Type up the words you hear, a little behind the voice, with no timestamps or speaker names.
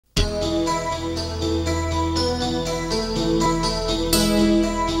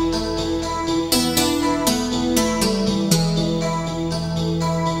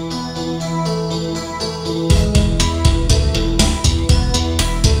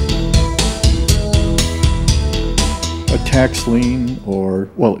tax lien, or,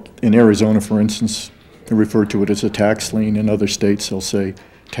 well, in Arizona, for instance, they refer to it as a tax lien. In other states, they'll say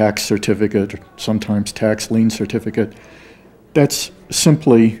tax certificate, or sometimes tax lien certificate. That's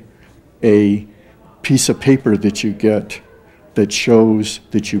simply a piece of paper that you get that shows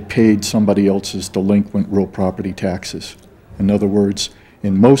that you paid somebody else's delinquent real property taxes. In other words,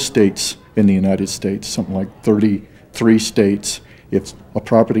 in most states in the United States, something like 33 states, if a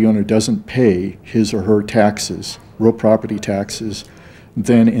property owner doesn't pay his or her taxes, real property taxes,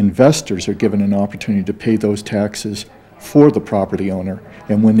 then investors are given an opportunity to pay those taxes for the property owner.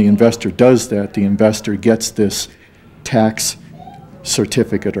 And when the investor does that, the investor gets this tax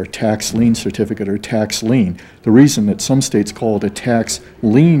certificate or tax lien certificate or tax lien. The reason that some states call it a tax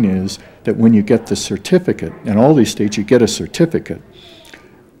lien is that when you get the certificate, in all these states you get a certificate,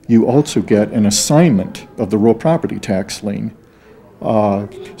 you also get an assignment of the real property tax lien,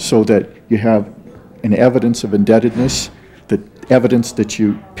 so that you have an evidence of indebtedness, the evidence that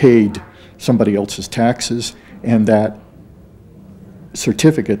you paid somebody else's taxes, and that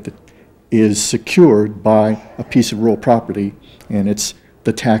certificate is secured by a piece of real property, and it's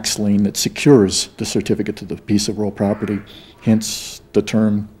the tax lien that secures the certificate to the piece of real property, hence the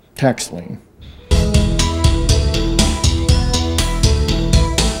term tax lien.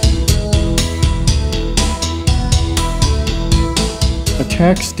 A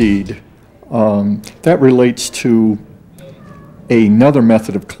tax deed, that relates to another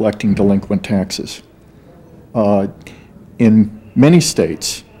method of collecting delinquent taxes. In many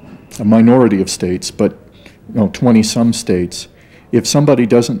states, a minority of states, but 20-some states, if somebody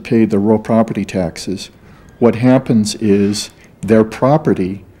doesn't pay the real property taxes, what happens is their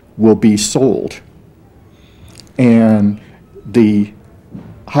property will be sold, and the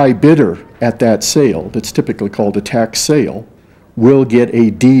high bidder at that sale, that's typically called a tax sale, will get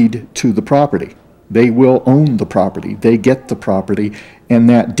a deed to the property. They will own the property. They get the property, and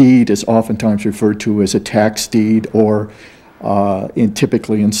that deed is oftentimes referred to as a tax deed, or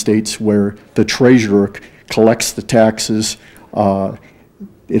typically in states where the treasurer collects the taxes,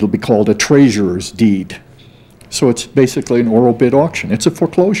 it'll be called a treasurer's deed. So it's basically an oral bid auction. It's a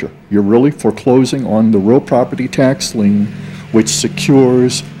foreclosure. You're really foreclosing on the real property tax lien, which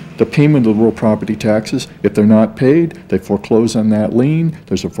secures the payment of the real property taxes. If they're not paid, they foreclose on that lien.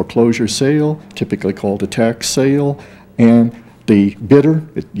 There's a foreclosure sale, typically called a tax sale, and the bidder,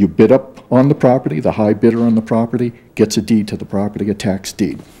 you bid up on the property, the high bidder on the property gets a deed to the property, a tax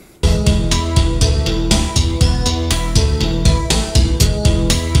deed.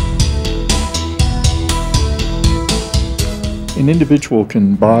 An individual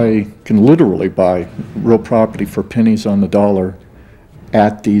can literally buy real property for pennies on the dollar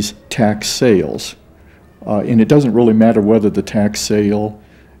at these tax sales. And it doesn't really matter whether the tax sale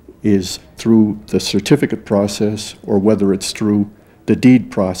is through the certificate process or whether it's through the deed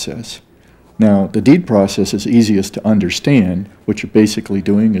process. Now, the deed process is easiest to understand. What you're basically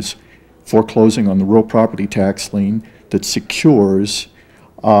doing is foreclosing on the real property tax lien that secures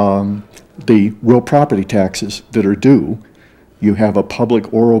the real property taxes that are due. You have a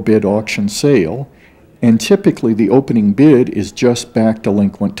public oral bid auction sale, and typically the opening bid is just back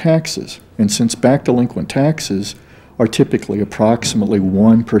delinquent taxes. And since back delinquent taxes are typically approximately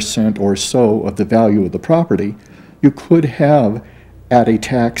 1% or so of the value of the property, you could have at a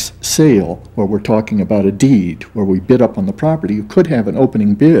tax sale, where we're talking about a deed, where we bid up on the property, you could have an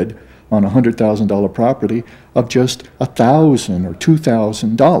opening bid on a $100,000 property of just $1,000 or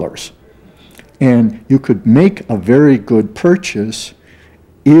 $2,000. And you could make a very good purchase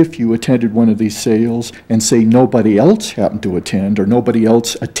if you attended one of these sales and say nobody else happened to attend, or nobody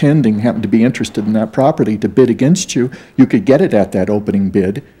else attending happened to be interested in that property to bid against you, you could get it at that opening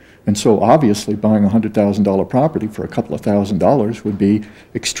bid. And so obviously buying a $100,000 property for a couple of $1,000s would be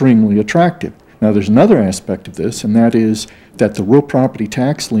extremely attractive. Now there's another aspect of this, and that is that the real property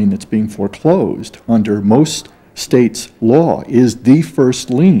tax lien that's being foreclosed under most states' law is the first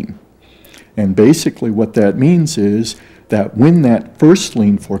lien. And basically what that means is that when that first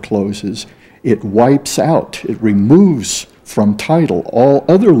lien forecloses, it wipes out, it removes from title all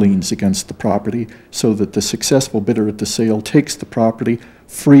other liens against the property, so that the successful bidder at the sale takes the property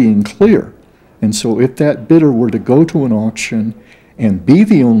free and clear. And so if that bidder were to go to an auction and be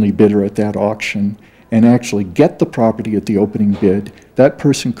the only bidder at that auction and actually get the property at the opening bid, that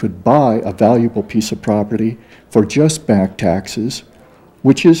person could buy a valuable piece of property for just back taxes,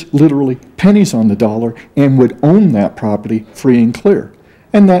 which is literally pennies on the dollar, and would own that property free and clear.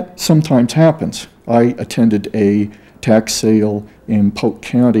 And that sometimes happens. I attended a tax sale in Polk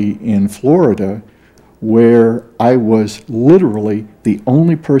County in Florida where I was literally the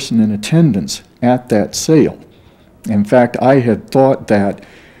only person in attendance at that sale. In fact, I had thought that,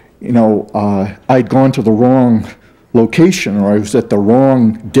 you know, I'd gone to the wrong location, or I was at the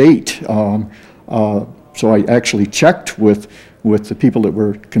wrong date. So I actually checked with the people that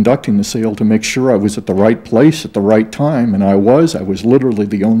were conducting the sale to make sure I was at the right place at the right time, and I was literally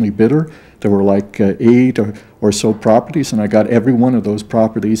the only bidder. There were like 8 or so properties, and I got every one of those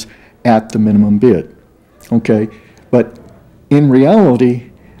properties at the minimum bid. Okay, but in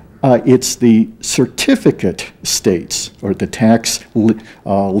reality, it's the certificate states, or the tax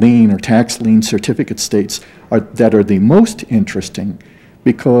lien or tax lien certificate states that are the most interesting,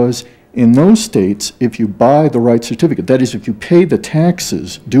 because in those states, if you buy the right certificate, that is, if you pay the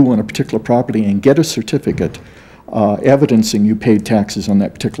taxes due on a particular property and get a certificate evidencing you paid taxes on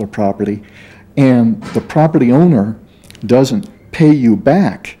that particular property, and the property owner doesn't pay you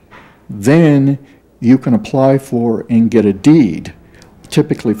back, then you can apply for and get a deed,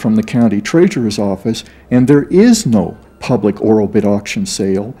 typically from the county treasurer's office, and there is no public oral bid auction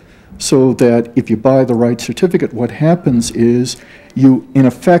sale, so that if you buy the right certificate, what happens is you, in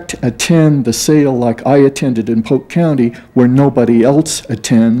effect, attend the sale like I attended in Polk County, where nobody else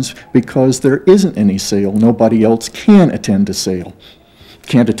attends because there isn't any sale. Nobody else can attend a sale.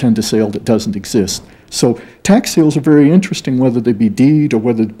 Can't attend a sale that doesn't exist. So tax sales are very interesting, whether they be deed or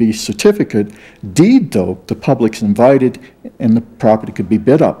whether it be certificate. Deed, though, the public's invited and the property could be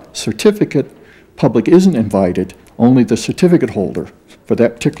bid up. Certificate, public isn't invited. Only the certificate holder for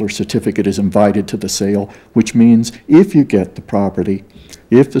that particular certificate is invited to the sale, which means if you get the property,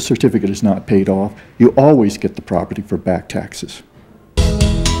 if the certificate is not paid off, you always get the property for back taxes.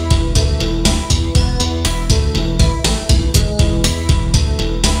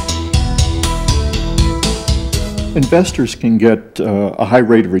 Investors can get a high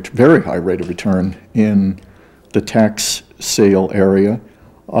rate of very high rate of return in the tax sale area.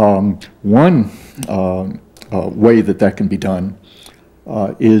 One way that can be done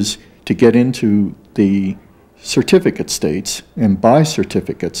is to get into the certificate states and buy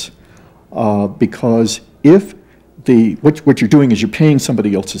certificates, because if what you're doing is you're paying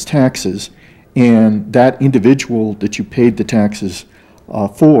somebody else's taxes, and that individual that you paid the taxes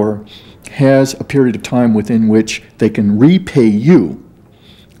for has a period of time within which they can repay you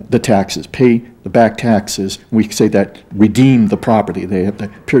the taxes, pay the back taxes. We say that redeem the property. They have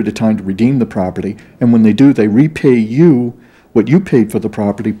that period of time to redeem the property, and when they do, they repay you what you paid for the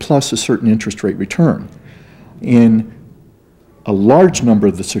property plus a certain interest rate return. In a large number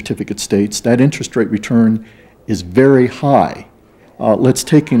of the certificate states, that interest rate return is very high. Let's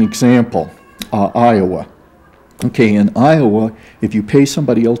take an example, Iowa. Okay, in Iowa, if you pay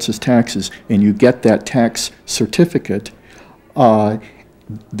somebody else's taxes and you get that tax certificate,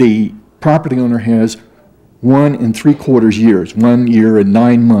 the property owner has 1 3/4 years, 1 year and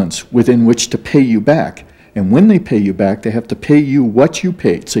 9 months within which to pay you back. And when they pay you back, they have to pay you what you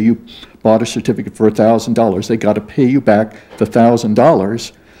paid. So you bought a certificate for $1,000. They got to pay you back the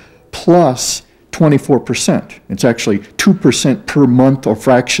 $1,000 plus 24%. It's actually 2% per month or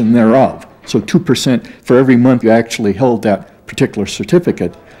fraction thereof. So 2% for every month you actually held that particular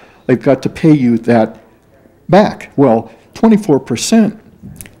certificate. They've got to pay you that back. Well, 24%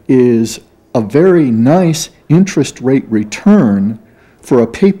 is a very nice interest rate return for a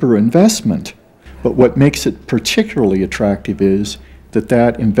paper investment. But what makes it particularly attractive is that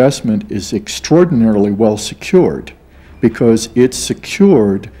that investment is extraordinarily well secured, because it's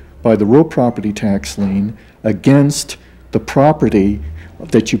secured by the real property tax lien against the property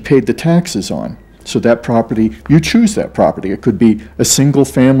that you paid the taxes on. So that property, you choose that property. It could be a single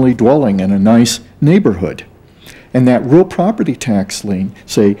family dwelling in a nice neighborhood. And that real property tax lien,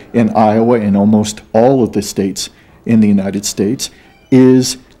 say in Iowa and almost all of the states in the United States,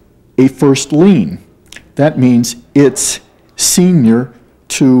 is a first lien. That means it's senior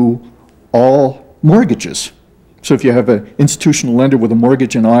to all mortgages. So if you have an institutional lender with a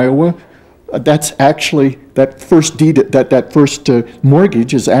mortgage in Iowa, that's actually, that first deed, that first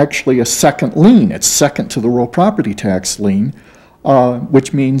mortgage is actually a second lien. It's second to the real property tax lien,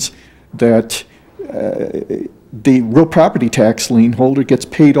 which means that the real property tax lien holder gets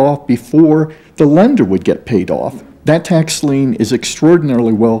paid off before the lender would get paid off. That tax lien is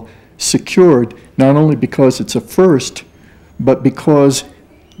extraordinarily well secured, not only because it's a first, but because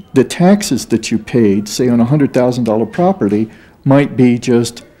the taxes that you paid, say on a $100,000 property, might be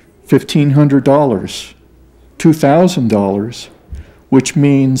just $1,500, $2,000, which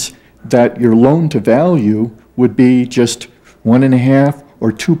means that your loan to value would be just 1.5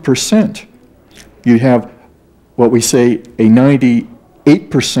 or 2%. You have what we say a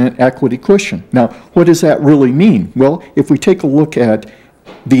 98% equity cushion. Now, what does that really mean? Well, if we take a look at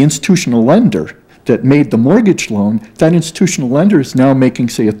the institutional lender that made the mortgage loan, that institutional lender is now making,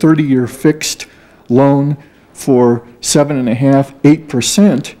 say, a 30-year fixed loan for 7.5%,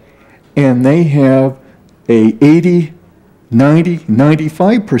 8%, and they have a 80, 90,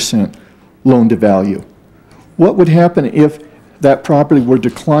 95% loan to value. What would happen if that property were to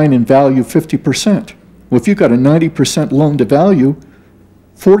decline in value 50%? Well, if you've got a 90% loan to value,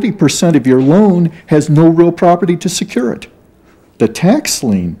 40% of your loan has no real property to secure it. The tax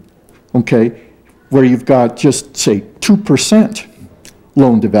lien, okay, where you've got just, say, 2%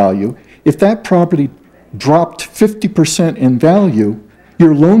 loan to value, if that property dropped 50% in value,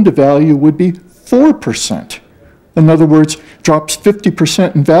 your loan to value would be 4%. In other words, drops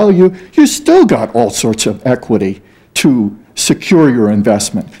 50% in value, you still got all sorts of equity to secure your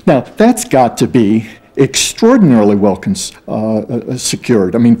investment. Now, that's got to be extraordinarily well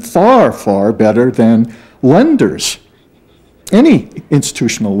secured. I mean, far, far better than lenders, any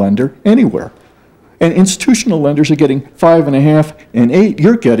institutional lender anywhere. And institutional lenders are getting 5.5 and 8,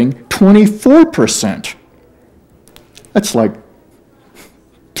 you're getting 24%. That's like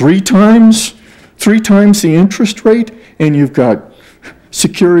three times the interest rate, and you've got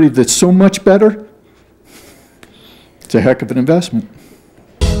security that's so much better. It's a heck of an investment.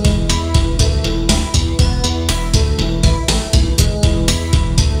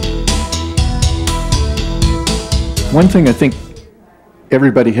 One thing I think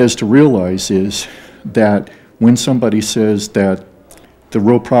everybody has to realize is that when somebody says that the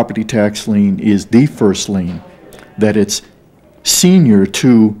real property tax lien is the first lien, that it's senior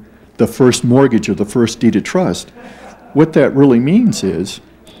to the first mortgage or the first deed of trust, what that really means is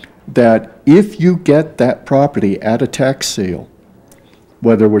that if you get that property at a tax sale,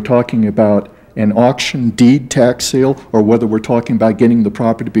 whether we're talking about an auction deed tax sale or whether we're talking about getting the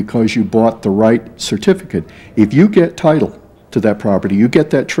property because you bought the right certificate, if you get title to that property, you get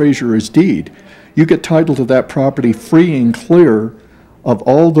that treasurer's deed, you get title to that property free and clear of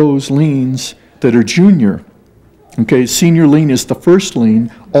all those liens that are junior. Okay, senior lien is the first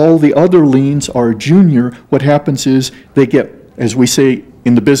lien. All the other liens are junior. What happens is they get, as we say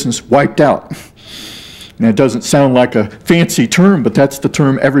in the business, wiped out. Now, it doesn't sound like a fancy term, but that's the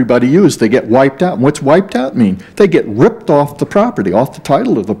term everybody uses. They get wiped out. And what's wiped out mean? They get ripped off the property, off the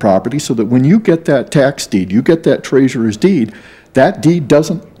title of the property, so that when you get that tax deed, you get that treasurer's deed, that deed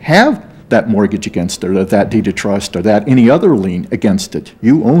doesn't have that mortgage against it, or that deed of trust, or that any other lien against it.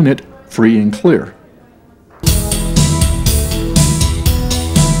 You own it free and clear.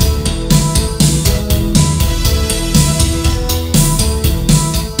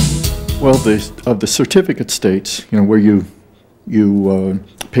 Well, of the certificate states, you know, where you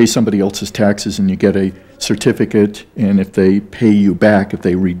pay somebody else's taxes and you get a certificate, and if they pay you back, if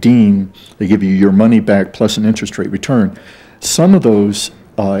they redeem, they give you your money back plus an interest rate return. Some of those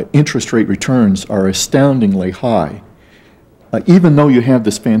interest rate returns are astoundingly high, even though you have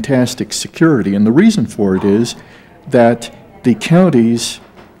this fantastic security. And the reason for it is that the counties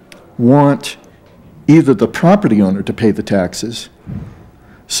want either the property owner to pay the taxes.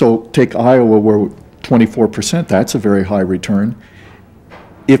 So take Iowa, where 24%, that's a very high return.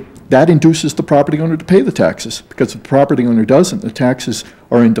 If that induces the property owner to pay the taxes, because if the property owner doesn't, the taxes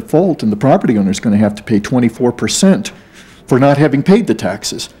are in default, and the property owner is going to have to pay 24% for not having paid the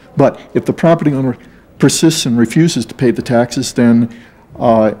taxes. But if the property owner persists and refuses to pay the taxes, then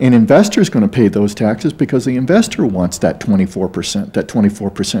an investor is going to pay those taxes because the investor wants that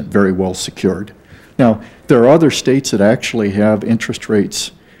 24% very well secured. Now, there are other states that actually have interest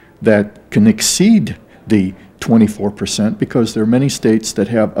rates that can exceed the 24% because there are many states that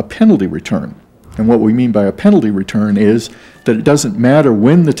have a penalty return. And what we mean by a penalty return is that it doesn't matter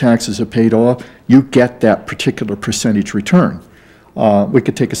when the taxes are paid off, you get that particular percentage return. We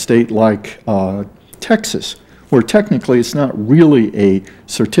could take a state like Texas, where technically it's not really a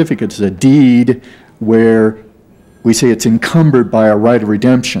certificate, it's a deed where we say it's encumbered by a right of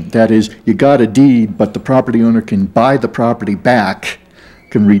redemption. That is, you got a deed, but the property owner can buy the property back,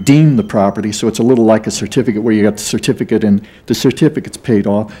 can redeem the property, so it's a little like a certificate where you got the certificate and the certificate's paid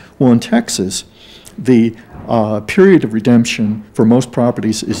off. Well, in Texas, the period of redemption for most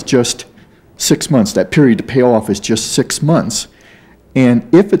properties is just 6 months. That period to pay off is just 6 months. And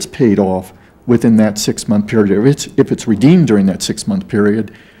if it's paid off within that 6-month period, or if it's redeemed during that 6-month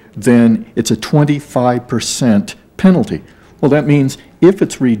period, then it's a 25% penalty. Well, that means if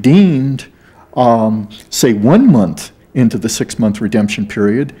it's redeemed, say 1 month into the 6-month redemption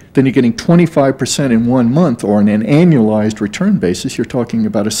period, then you're getting 25% in 1 month, or on an annualized return basis, you're talking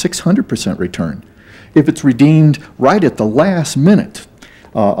about a 600% return. If it's redeemed right at the last minute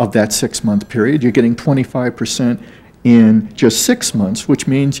of that 6-month period, you're getting 25% in just 6 months, which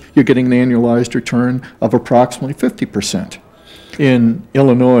means you're getting an annualized return of approximately 50%. In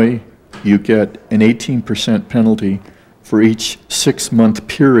Illinois, you get an 18% penalty for each 6-month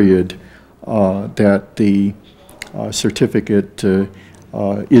period that the certificate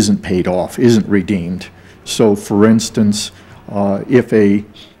isn't paid off, isn't redeemed. So, for instance, if a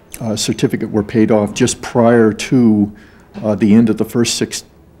certificate were paid off just prior to the end of the first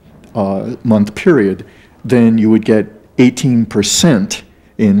 6-month period, then you would get 18%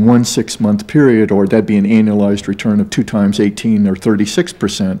 in one 6-month period, or that'd be an annualized return of 2 times 18, or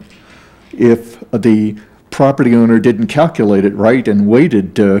 36%. If the property owner didn't calculate it right and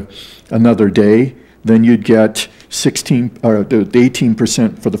waited another day, then you'd get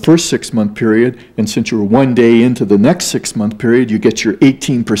 18% for the first 6-month period, and since you were 1 day into the next 6-month period, you get your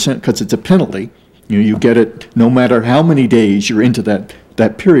 18% because it's a penalty. You get it no matter how many days you're into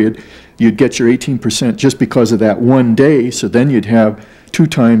that period. You'd get your 18% just because of that 1 day, so then you'd have 2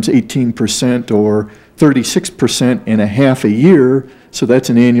 times 18%, or 36% in a half a year, so that's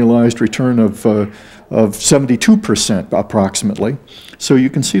an annualized return of 72% approximately. So you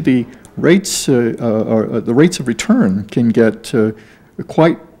can see the rates, the rates of return can get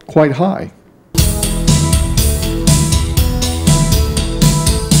quite high.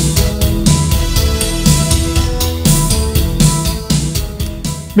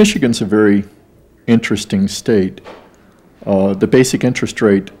 Michigan's a very interesting state. The basic interest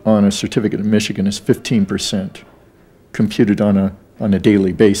rate on a certificate in Michigan is 15%, computed on a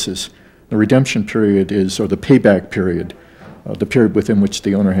daily basis. The redemption period is, or the payback period, the period within which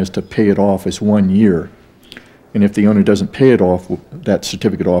the owner has to pay it off, is 1 year. And if the owner doesn't pay it off, that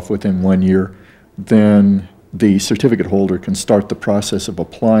certificate off within 1 year, then the certificate holder can start the process of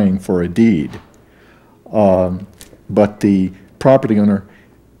applying for a deed. But the property owner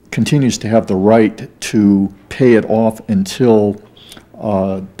continues to have the right to pay it off until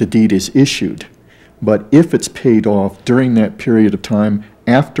the deed is issued. But if it's paid off during that period of time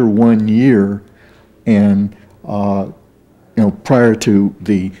after 1 year, and prior to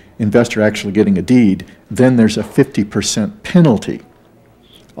the investor actually getting a deed, then there's a 50% penalty,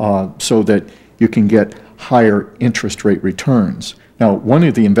 so that you can get higher interest rate returns. Now, one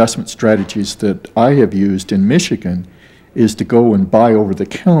of the investment strategies that I have used in Michigan is to go and buy over the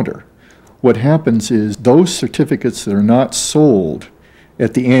counter. What happens is those certificates that are not sold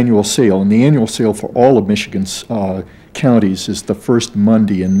at the annual sale, and the annual sale for all of Michigan's counties is the first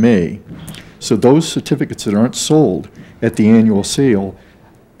Monday in May. So those certificates that aren't sold at the annual sale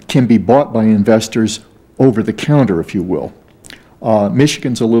can be bought by investors over the counter, if you will.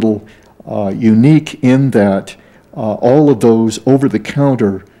 Michigan's a little unique in that all of those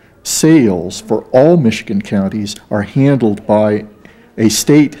over-the-counter sales for all Michigan counties are handled by a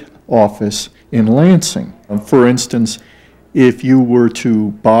state office in Lansing. For instance, if you were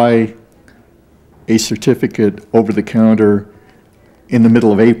to buy a certificate over the counter in the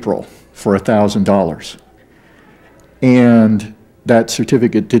middle of April for $1,000, and that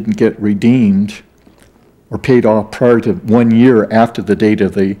certificate didn't get redeemed or paid off prior to 1 year after the date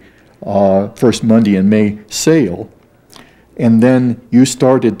of the first Monday in May sale, and then you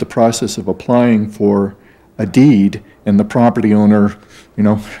started the process of applying for a deed, and the property owner,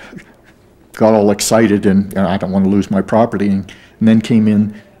 got all excited and I don't want to lose my property, and then came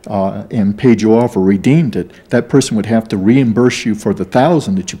in and paid you off or redeemed it, that person would have to reimburse you for the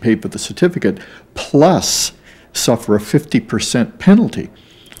 $1,000 that you paid for the certificate, plus suffer a 50% penalty,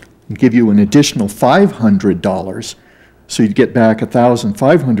 and give you an additional $500. So you'd get back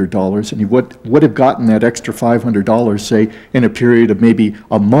 $1,500, and you would have gotten that extra $500, say, in a period of maybe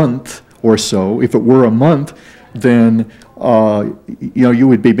a month or so. If it were a month, then you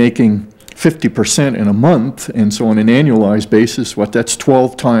would be making 50% in a month, and so on an annualized basis, that's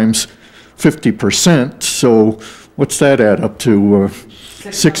 12 times 50%. So what's that add up to?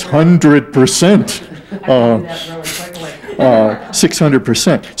 600%.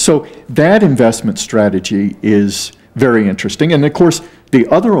 600%. So that investment strategy is very interesting. And of course, the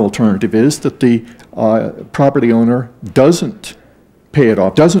other alternative is that the property owner doesn't pay it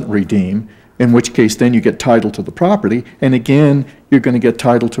off, doesn't redeem, in which case then you get title to the property. And again, you're going to get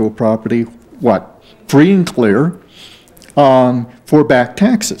title to a property, free and clear, for back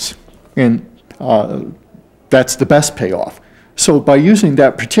taxes. And that's the best payoff. So by using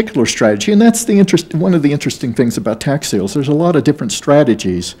that particular strategy, and that's one of the interesting things about tax sales, there's a lot of different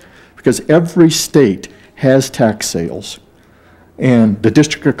strategies because every state has tax sales, and the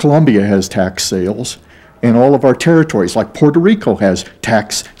District of Columbia has tax sales, and all of our territories, like Puerto Rico, has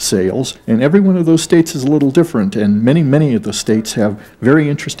tax sales, and every one of those states is a little different, and many of the states have very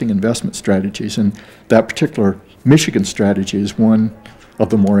interesting investment strategies, and that particular Michigan strategy is one of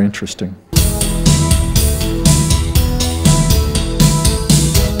the more interesting.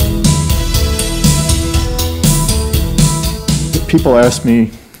 People ask me,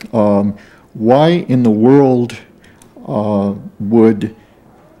 why in the world would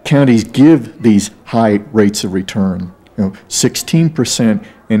counties give these high rates of return? 16%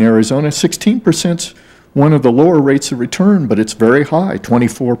 in Arizona, 16% one of the lower rates of return, but it's very high,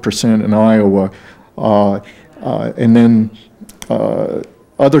 24% in Iowa. And then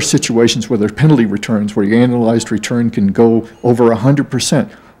other situations where there's penalty returns, where your annualized return can go over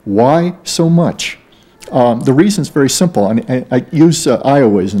 100%. Why so much? The reason is very simple. I use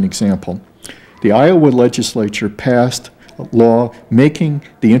Iowa as an example. The Iowa legislature passed a law making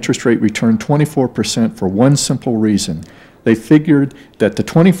the interest rate return 24% for one simple reason. They figured that the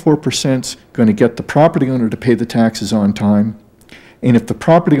 24% is going to get the property owner to pay the taxes on time, and if the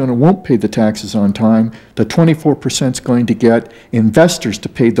property owner won't pay the taxes on time, the 24% is going to get investors to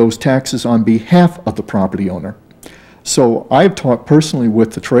pay those taxes on behalf of the property owner. So I've talked personally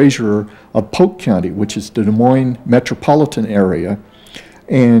with the treasurer of Polk County, which is the Des Moines metropolitan area,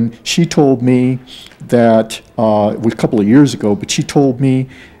 and she told me that, it was a couple of years ago, but she told me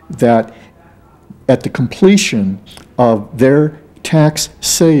that at the completion of their tax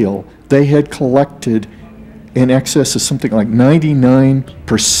sale, they had collected in excess of something like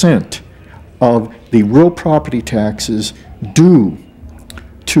 99% of the real property taxes due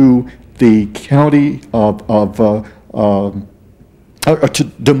to the county of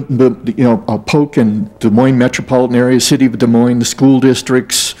Polk and Des Moines metropolitan area, city of Des Moines, the school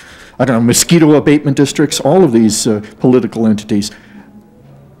districts, I don't know, mosquito abatement districts, all of these political entities.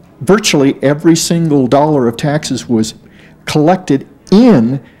 Virtually every single dollar of taxes was collected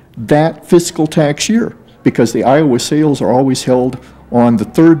in that fiscal tax year, because the Iowa sales are always held on the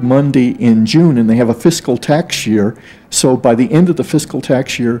third Monday in June, and they have a fiscal tax year. So by the end of the fiscal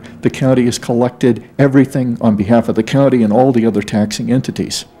tax year, the county has collected everything on behalf of the county and all the other taxing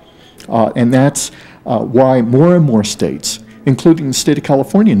entities. And that's why more and more states, including the state of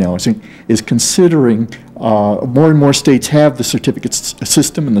California now, is considering, more and more states have the certificate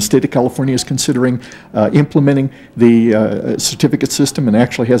system, and the state of California is considering implementing the certificate system, and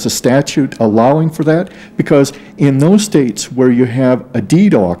actually has a statute allowing for that, because in those states where you have a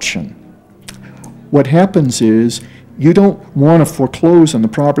deed auction, what happens is you don't want to foreclose on the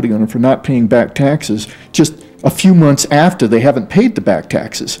property owner for not paying back taxes just a few months after they haven't paid the back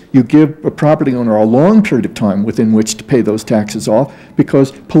taxes. You give a property owner a long period of time within which to pay those taxes off,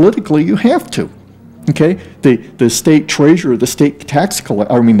 because politically you have to. Okay, the state treasurer, the state tax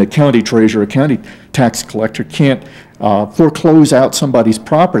collector, I mean the county treasurer, county tax collector can't foreclose out somebody's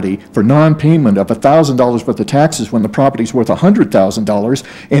property for non-payment of $1,000 worth of taxes when the property's worth $100,000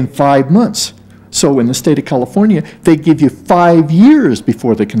 in 5 months. So in the state of California, they give you 5 years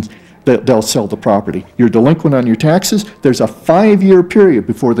before they'll sell the property. You're delinquent on your taxes, there's a 5-year period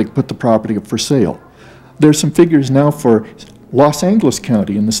before they put the property up for sale. There's some figures now for Los Angeles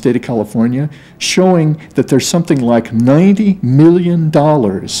County in the state of California showing that there's something like $90 million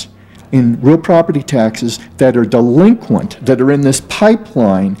in real property taxes that are delinquent, that are in this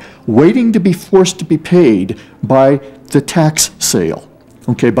pipeline waiting to be forced to be paid by the tax sale.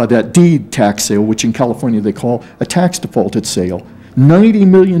 Okay, by that deed tax sale, which in California they call a tax defaulted sale. $90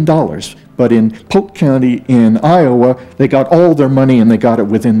 million, but in Polk County in Iowa, they got all their money and they got it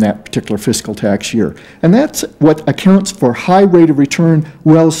within that particular fiscal tax year. And that's what accounts for high rate of return,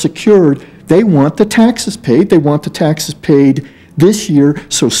 well secured. They want the taxes paid. They want the taxes paid this year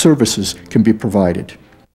so services can be provided.